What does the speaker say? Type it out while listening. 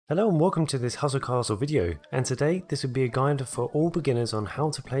Hello and welcome to this Hustle Castle video, and today this will be a guide for all beginners on how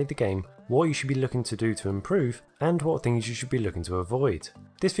to play the game, what you should be looking to do to improve, and what things you should be looking to avoid.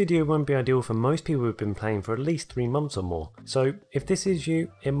 This video won't be ideal for most people who have been playing for at least 3 months or more, so if this is you,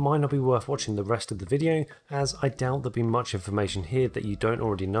 it might not be worth watching the rest of the video, as I doubt there'll be much information here that you don't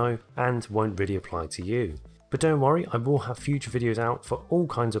already know and won't really apply to you. But don't worry, I will have future videos out for all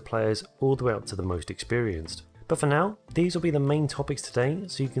kinds of players, all the way up to the most experienced. But for now, these will be the main topics today,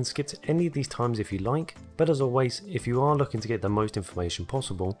 so you can skip to any of these times if you like, but as always, if you are looking to get the most information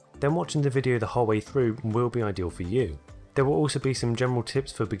possible, then watching the video the whole way through will be ideal for you. There will also be some general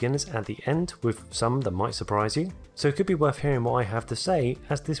tips for beginners at the end, with some that might surprise you, so it could be worth hearing what I have to say,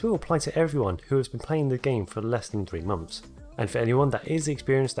 as this will apply to everyone who has been playing the game for less than 3 months. And for anyone that is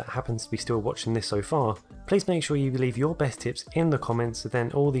experienced that happens to be still watching this so far, please make sure you leave your best tips in the comments so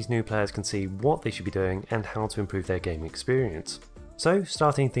then all these new players can see what they should be doing and how to improve their game experience. So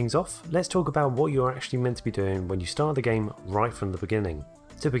starting things off, let's talk about what you're actually meant to be doing when you start the game right from the beginning.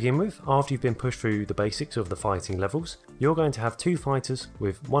 To begin with, after you've been pushed through the basics of the fighting levels, you're going to have 2 fighters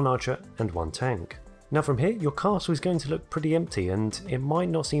with 1 archer and 1 tank. Now from here, your castle is going to look pretty empty and it might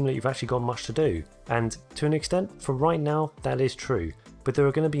not seem like you've actually got much to do, and to an extent, for right now, that is true, but there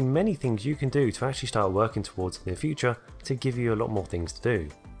are going to be many things you can do to actually start working towards in the future to give you a lot more things to do.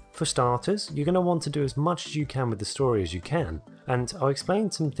 For starters, you're going to want to do as much as you can with the story as you can, and I'll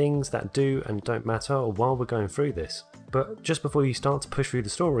explain some things that do and don't matter while we're going through this. But just before you start to push through the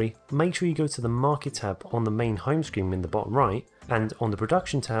story, make sure you go to the Market tab on the main home screen in the bottom right, and on the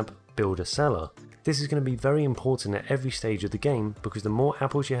Production tab, build a seller. This is going to be very important at every stage of the game because the more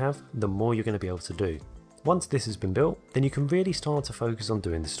apples you have, the more you're going to be able to do. Once this has been built, then you can really start to focus on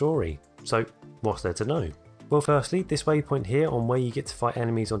doing the story. So what's there to know? Well, firstly, this waypoint here on where you get to fight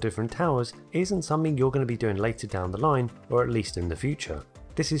enemies on different towers isn't something you're going to be doing later down the line, or at least in the future.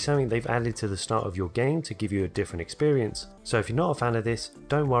 This is something they've added to the start of your game to give you a different experience, so if you're not a fan of this,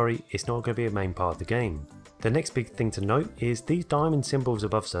 don't worry, it's not going to be a main part of the game. The next big thing to note is these diamond symbols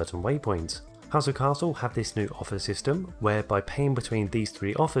above certain waypoints. Hustle Castle have this new offer system where by paying between these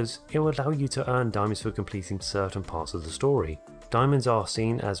 3 offers, it will allow you to earn diamonds for completing certain parts of the story. Diamonds are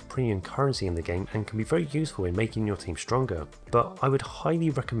seen as premium currency in the game and can be very useful in making your team stronger, but I would highly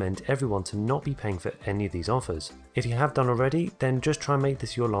recommend everyone to not be paying for any of these offers. If you have done already, then just try and make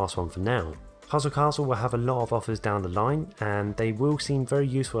this your last one for now. Hustle Castle will have a lot of offers down the line and they will seem very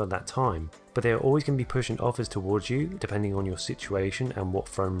useful at that time, but they are always going to be pushing offers towards you depending on your situation and what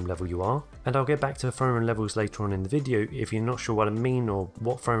throne room level you are, and I'll get back to the throne room levels later on in the video if you're not sure what I mean or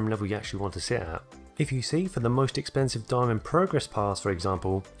what throne room level you actually want to sit at. If you see, for the most expensive diamond progress pass for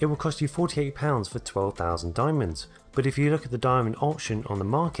example, it will cost you £48 for 12,000 diamonds, but if you look at the diamond option on the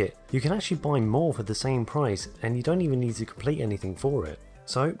market, you can actually buy more for the same price and you don't even need to complete anything for it.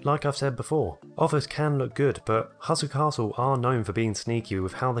 So, like I've said before, offers can look good, but Hustle Castle are known for being sneaky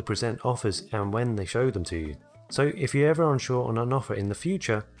with how they present offers and when they show them to you. So if you're ever unsure on an offer in the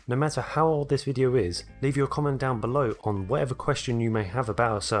future, no matter how old this video is, leave your comment down below on whatever question you may have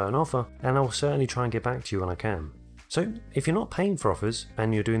about a certain offer and I'll certainly try and get back to you when I can. So if you're not paying for offers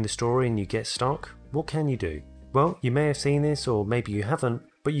and you're doing the story and you get stuck, what can you do? Well, you may have seen this or maybe you haven't,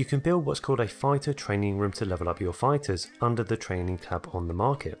 but you can build what's called a fighter training room to level up your fighters under the training tab on the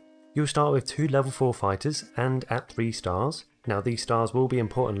market. You'll start with 2 level 4 fighters and at 3 stars. Now these stars will be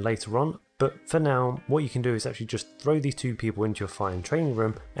important later on, but for now what you can do is actually just throw these 2 people into your fighting training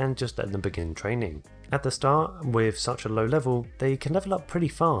room and just let them begin training. At the start, with such a low level, they can level up pretty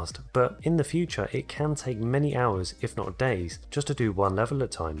fast, but in the future it can take many hours if not days just to do 1 level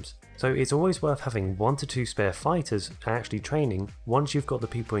at times. So it's always worth having 1 to 2 spare fighters actually training once you've got the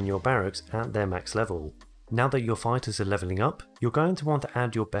people in your barracks at their max level. Now that your fighters are leveling up, you're going to want to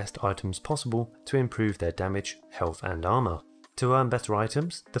add your best items possible to improve their damage, health and armor. To earn better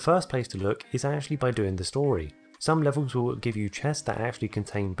items, the first place to look is actually by doing the story. Some levels will give you chests that actually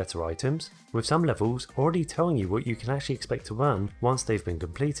contain better items, with some levels already telling you what you can actually expect to earn once they've been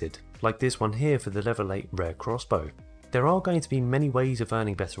completed, like this one here for the level 8 rare crossbow. There are going to be many ways of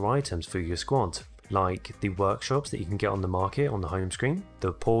earning better items for your squad, like the workshops that you can get on the market on the home screen,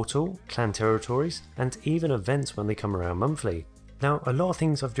 the portal, clan territories, and even events when they come around monthly. Now a lot of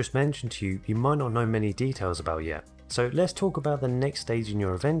things I've just mentioned to you might not know many details about yet, so let's talk about the next stage in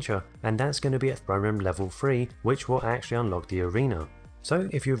your adventure, and that's going to be at throne room level 3, which will actually unlock the arena. So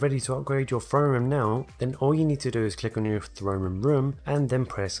if you're ready to upgrade your throne room now, then all you need to do is click on your throne room and then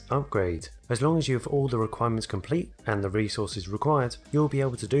press upgrade. As long as you have all the requirements complete and the resources required, you'll be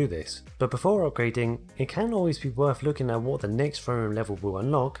able to do this. But before upgrading, it can always be worth looking at what the next throne room level will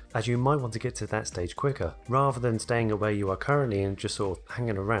unlock, as you might want to get to that stage quicker, rather than staying at where you are currently and just sort of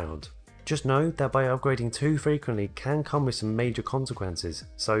hanging around. Just know that by upgrading too frequently can come with some major consequences,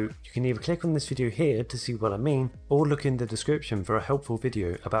 so you can either click on this video here to see what I mean, or look in the description for a helpful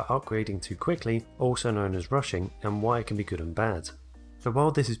video about upgrading too quickly, also known as rushing, and why it can be good and bad. So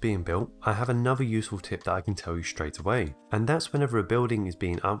while this is being built, I have another useful tip that I can tell you straight away, and that's whenever a building is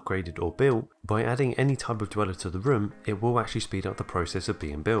being upgraded or built, by adding any type of dweller to the room, it will actually speed up the process of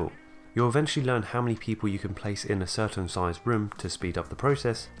being built. You'll eventually learn how many people you can place in a certain sized room to speed up the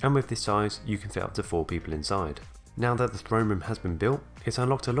process, and with this size you can fit up to 4 people inside. Now that the throne room has been built, it's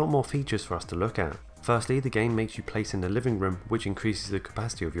unlocked a lot more features for us to look at. Firstly, the game makes you place in the living room, which increases the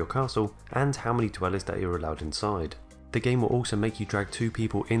capacity of your castle and how many dwellers that you're allowed inside. The game will also make you drag 2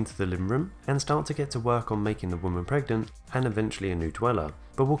 people into the living room and start to get to work on making the woman pregnant and eventually a new dweller,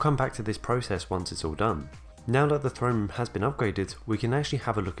 but we'll come back to this process once it's all done. Now that the throne room has been upgraded, we can actually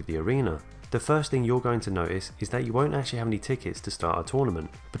have a look at the arena. The first thing you're going to notice is that you won't actually have any tickets to start a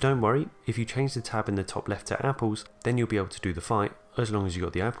tournament, but don't worry, if you change the tab in the top left to apples, then you'll be able to do the fight, as long as you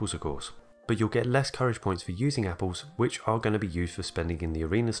got the apples of course. But you'll get less courage points for using apples, which are going to be used for spending in the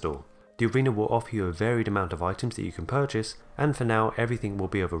arena store. The arena will offer you a varied amount of items that you can purchase, and for now everything will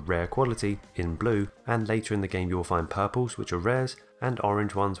be of a rare quality, in blue, and later in the game you will find purples which are rares, and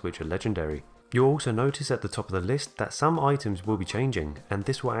orange ones which are legendary. You'll also notice at the top of the list that some items will be changing, and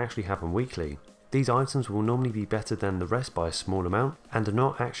this will actually happen weekly. These items will normally be better than the rest by a small amount, and are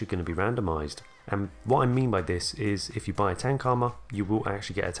not actually going to be randomized. And what I mean by this is if you buy a tank armor, you will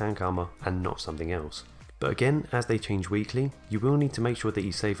actually get a tank armor and not something else. But again, as they change weekly, you will need to make sure that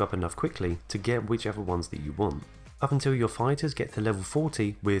you save up enough quickly to get whichever ones that you want. Up until your fighters get to level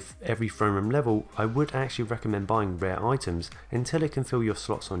 40 with every throne room level, I would actually recommend buying rare items until it can fill your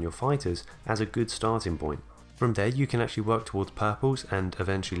slots on your fighters as a good starting point. From there you can actually work towards purples and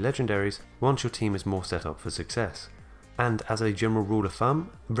eventually legendaries once your team is more set up for success. And as a general rule of thumb,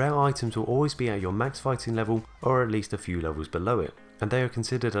 rare items will always be at your max fighting level or at least a few levels below it, and they are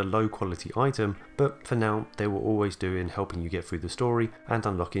considered a low quality item, but for now they will always do in helping you get through the story and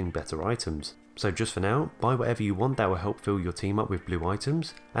unlocking better items. So just for now, buy whatever you want that will help fill your team up with blue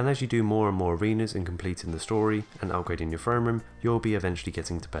items, and as you do more and more arenas and completing the story and upgrading your throne room, you'll be eventually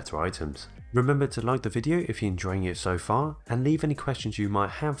getting to better items. Remember to like the video if you're enjoying it so far, and leave any questions you might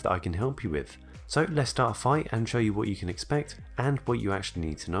have that I can help you with. So let's start a fight and show you what you can expect and what you actually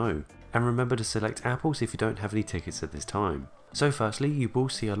need to know. And remember to select apples if you don't have any tickets at this time. So firstly, you will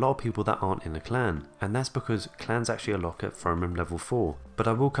see a lot of people that aren't in a clan, and that's because clans actually unlock at throne room level 4, but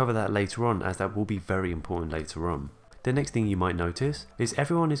I will cover that later on as that will be very important later on. The next thing you might notice is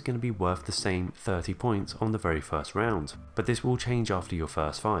everyone is going to be worth the same 30 points on the very first round, but this will change after your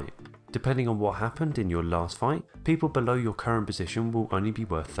first fight. Depending on what happened in your last fight, people below your current position will only be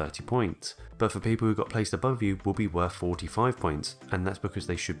worth 30 points, but for people who got placed above you will be worth 45 points, and that's because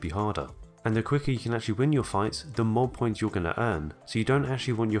they should be harder. And the quicker you can actually win your fights, the more points you're going to earn, so you don't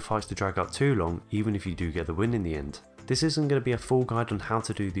actually want your fights to drag out too long even if you do get the win in the end. This isn't going to be a full guide on how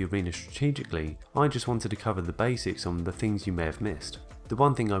to do the arena strategically, I just wanted to cover the basics on the things you may have missed. The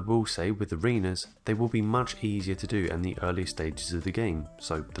one thing I will say with arenas, they will be much easier to do in the early stages of the game,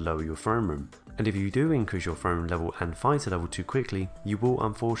 so the lower your throne room. And if you do increase your throne room level and fighter level too quickly, you will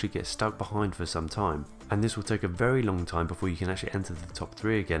unfortunately get stuck behind for some time, and this will take a very long time before you can actually enter the top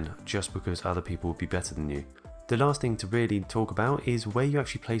 3 again, just because other people will be better than you. The last thing to really talk about is where you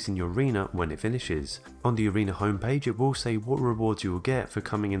actually place in your arena when it finishes. On the arena homepage it will say what rewards you will get for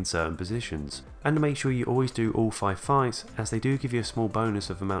coming in certain positions, and make sure you always do all 5 fights, as they do give you a small bonus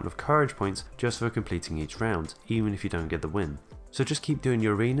of amount of courage points just for completing each round, even if you don't get the win. So just keep doing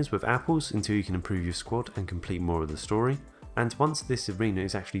your arenas with apples until you can improve your squad and complete more of the story. And once this arena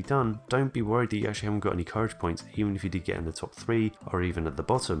is actually done, don't be worried that you actually haven't got any courage points even if you did get in the top 3 or even at the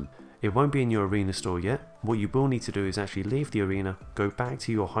bottom. It won't be in your arena store yet. What you will need to do is actually leave the arena, go back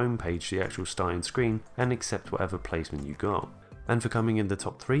to your home page, the actual starting screen, and accept whatever placement you got. And for coming in the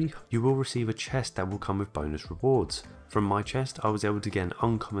top 3, you will receive a chest that will come with bonus rewards. From my chest I was able to get an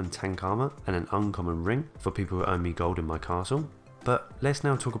uncommon tank armor and an uncommon ring for people who earn me gold in my castle. But let's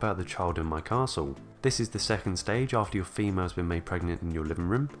now talk about the child in my castle. This is the second stage after your female has been made pregnant in your living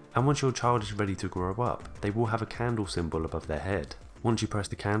room, and once your child is ready to grow up, they will have a candle symbol above their head. Once you press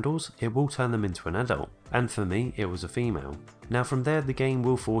the candles, it will turn them into an adult, and for me it was a female. Now from there the game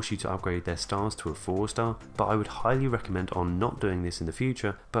will force you to upgrade their stars to a 4-star, but I would highly recommend on not doing this in the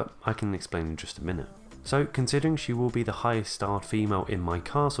future, but I can explain in just a minute. So considering she will be the highest starred female in my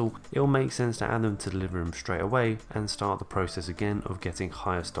castle, it will make sense to add them to the living room straight away and start the process again of getting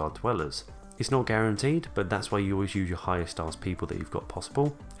higher starred dwellers. It's not guaranteed, but that's why you always use your highest stars people that you've got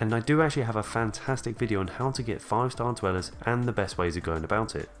possible, and I do actually have a fantastic video on how to get 5-star dwellers and the best ways of going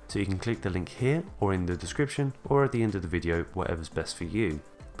about it, so you can click the link here or in the description or at the end of the video, whatever's best for you.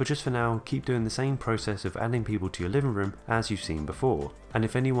 But just for now, keep doing the same process of adding people to your living room as you've seen before, and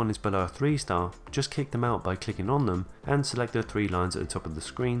if anyone is below a 3-star, just kick them out by clicking on them and select the 3 lines at the top of the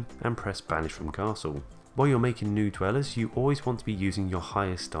screen and press banish from castle. While you're making new dwellers, you always want to be using your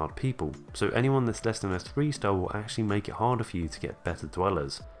highest starred people, so anyone that's less than a 3-star will actually make it harder for you to get better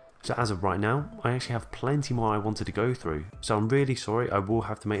dwellers. So as of right now, I actually have plenty more I wanted to go through, so I'm really sorry I will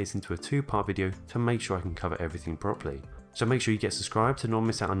have to make this into a 2-part video to make sure I can cover everything properly. So make sure you get subscribed to not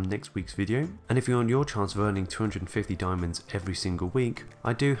miss out on next week's video, and if you want your chance of earning 250 diamonds every single week,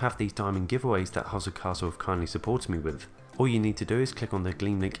 I do have these diamond giveaways that House of Castle have kindly supported me with. All you need to do is click on the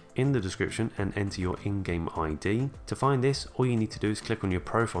Gleam link in the description and enter your in-game ID. To find this, all you need to do is click on your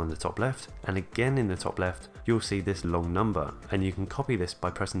profile in the top left, and again in the top left, you'll see this long number, and you can copy this by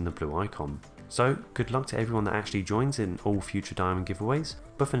pressing the blue icon. So good luck to everyone that actually joins in all future diamond giveaways,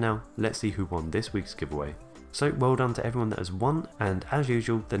 but for now, let's see who won this week's giveaway. So well done to everyone that has won, and as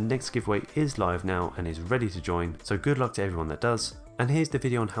usual, the next giveaway is live now and is ready to join, so good luck to everyone that does. And here's the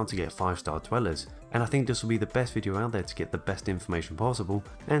video on how to get 5-star dwellers, and I think this will be the best video out there to get the best information possible,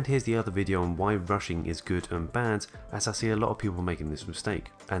 and here's the other video on why rushing is good and bad, as I see a lot of people making this mistake.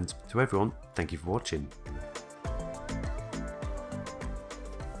 And to everyone, thank you for watching.